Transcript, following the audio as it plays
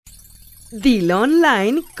Dilo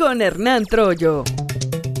Online con Hernán Troyo.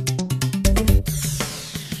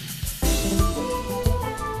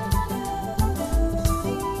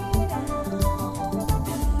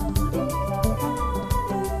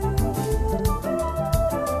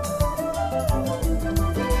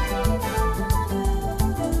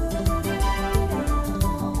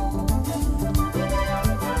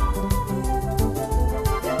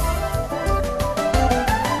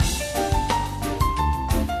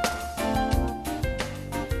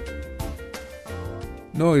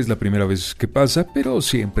 No es la primera vez que pasa, pero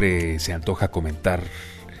siempre se antoja comentar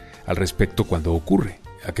al respecto cuando ocurre.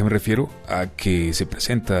 ¿A qué me refiero? A que se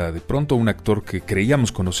presenta de pronto un actor que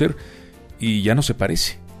creíamos conocer y ya no se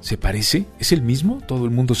parece. ¿Se parece? ¿Es el mismo? Todo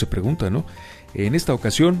el mundo se pregunta, ¿no? En esta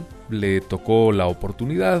ocasión le tocó la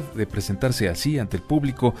oportunidad de presentarse así ante el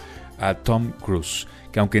público a Tom Cruise,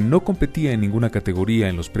 que aunque no competía en ninguna categoría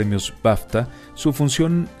en los premios BAFTA, su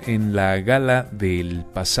función en la gala del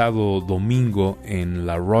pasado domingo en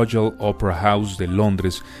la Royal Opera House de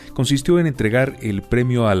Londres consistió en entregar el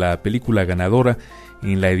premio a la película ganadora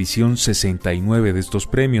en la edición 69 de estos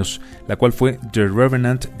premios, la cual fue The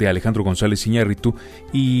Revenant de Alejandro González Iñárritu,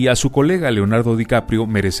 y a su colega Leonardo DiCaprio,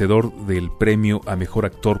 merecedor del premio a mejor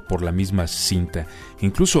actor por la misma cinta.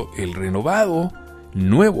 Incluso el renovado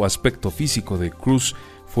nuevo aspecto físico de Cruise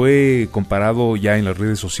fue comparado ya en las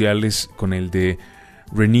redes sociales con el de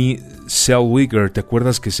Renée Zellweger. ¿Te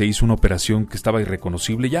acuerdas que se hizo una operación que estaba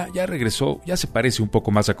irreconocible? Ya regresó, ya se parece un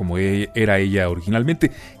poco más a como era ella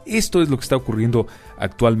originalmente. Esto es lo que está ocurriendo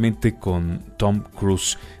actualmente con Tom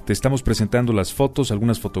Cruise. Te estamos presentando las fotos,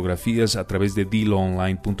 algunas fotografías a través de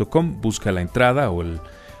diloonline.com. Busca la entrada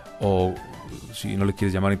o si no le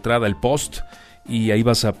quieres llamar entrada, el post, y ahí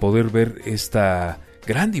vas a poder ver esta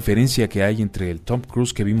gran diferencia que hay entre el Tom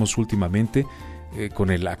Cruise que vimos últimamente con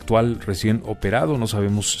el actual recién operado. No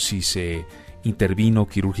sabemos si se intervino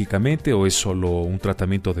quirúrgicamente o es solo un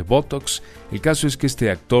tratamiento de Botox. El caso es que este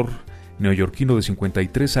actor neoyorquino de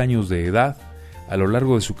 53 años de edad, a lo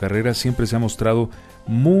largo de su carrera siempre se ha mostrado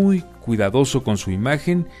muy cuidadoso con su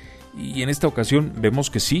imagen, y en esta ocasión vemos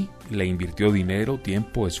que sí, le invirtió dinero,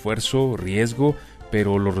 tiempo, esfuerzo, riesgo,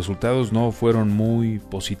 pero los resultados no fueron muy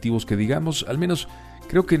positivos que digamos. Al menos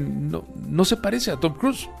creo que no se parece a Tom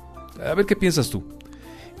Cruise. A ver qué piensas tú.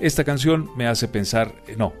 Esta canción me hace pensar,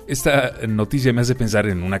 esta noticia me hace pensar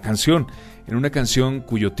en una canción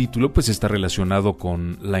cuyo título pues está relacionado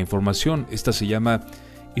con la información. Esta se llama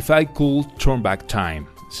If I Could Turn Back Time.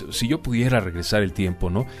 Si yo pudiera regresar el tiempo,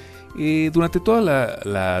 ¿no? Durante toda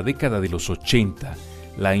la década de los 80,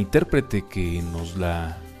 la intérprete que nos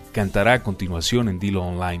la cantará a continuación en Dilo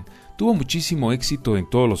Online tuvo muchísimo éxito en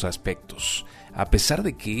todos los aspectos. A pesar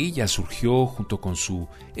de que ella surgió junto con su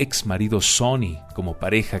ex marido Sonny como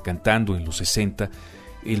pareja cantando en los 60,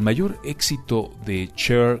 el mayor éxito de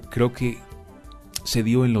Cher creo que se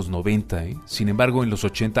dio en los 90. Sin embargo, en los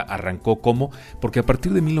 80 arrancó porque a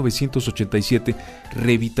partir de 1987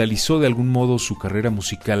 revitalizó de algún modo su carrera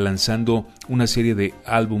musical lanzando una serie de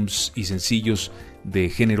álbums y sencillos de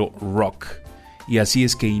género rock. Y así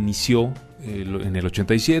es que inició en el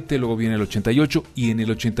 87, luego viene el 88 y en el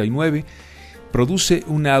 89 produce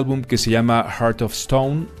un álbum que se llama Heart of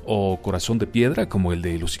Stone o Corazón de Piedra, como el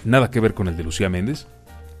de nada que ver con el de Lucía Méndez.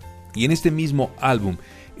 Y en este mismo álbum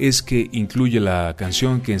es que incluye la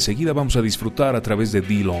canción que enseguida vamos a disfrutar a través de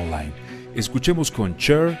Dilo Online. Escuchemos con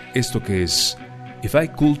Cher esto que es If I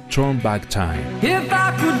Could Turn Back Time. If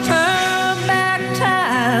I could turn back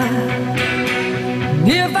time,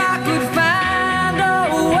 if I could find a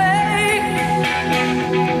way,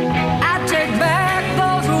 I'd take back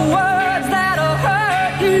those words that'll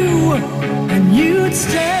hurt you, and you'd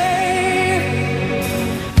stay.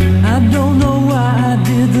 I don't know why I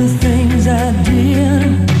did the things I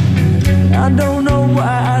did. I don't know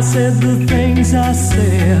why I said the things I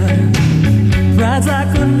said. Pride's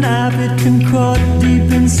like a knife, it can cut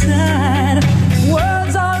deep inside.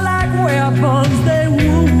 Words are like weapons, they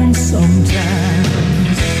wound sometimes.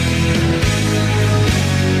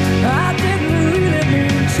 I didn't really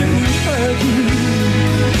mean to hurt you.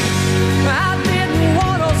 I didn't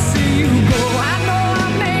want to see you go. I know I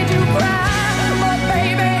made you cry, but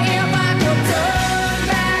baby, if I could turn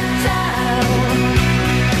back time,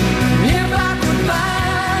 if I could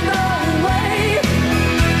find a way,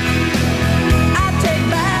 I'd take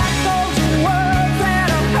back those words that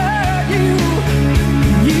hurt you.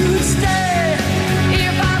 You'd stay.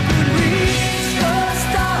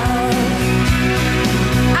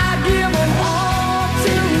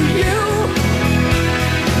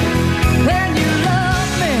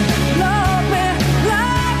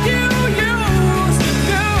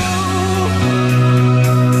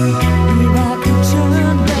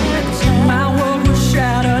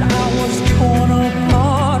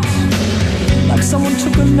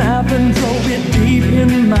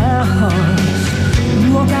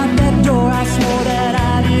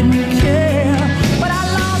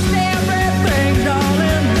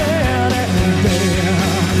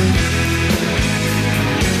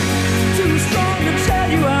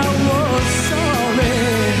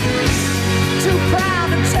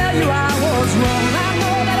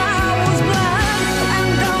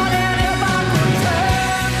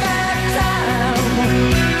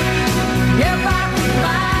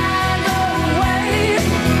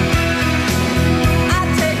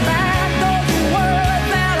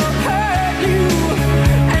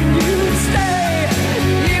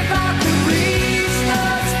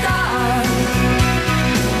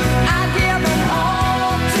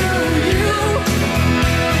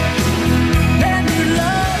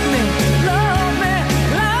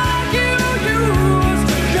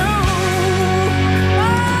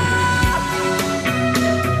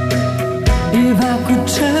 could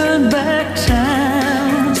turn back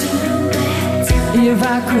time, if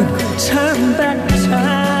I could turn back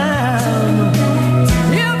time,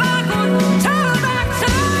 if I could turn back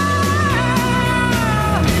time,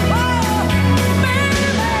 oh, baby.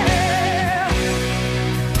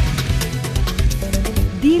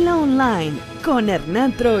 Dilo Online con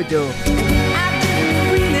Hernán Troyo.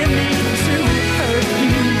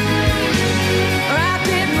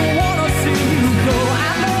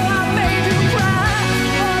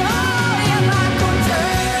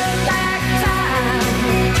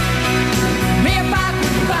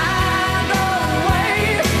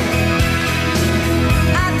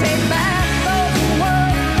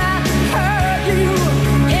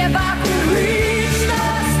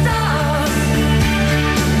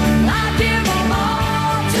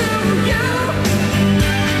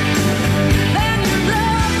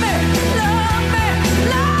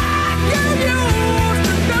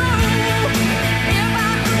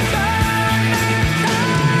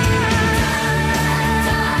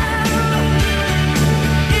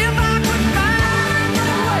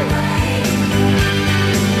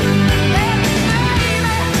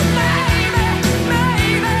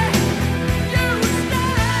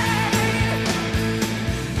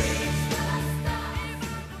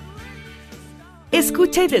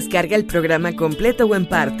 Escucha y descarga el programa completo o en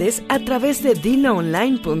partes a través de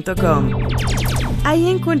diloonline.com. Ahí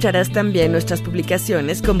encontrarás también nuestras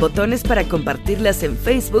publicaciones con botones para compartirlas en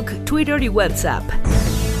Facebook, Twitter y WhatsApp.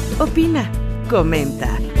 Opina,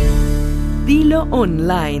 comenta. Dilo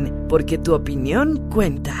Online, porque tu opinión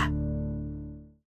cuenta.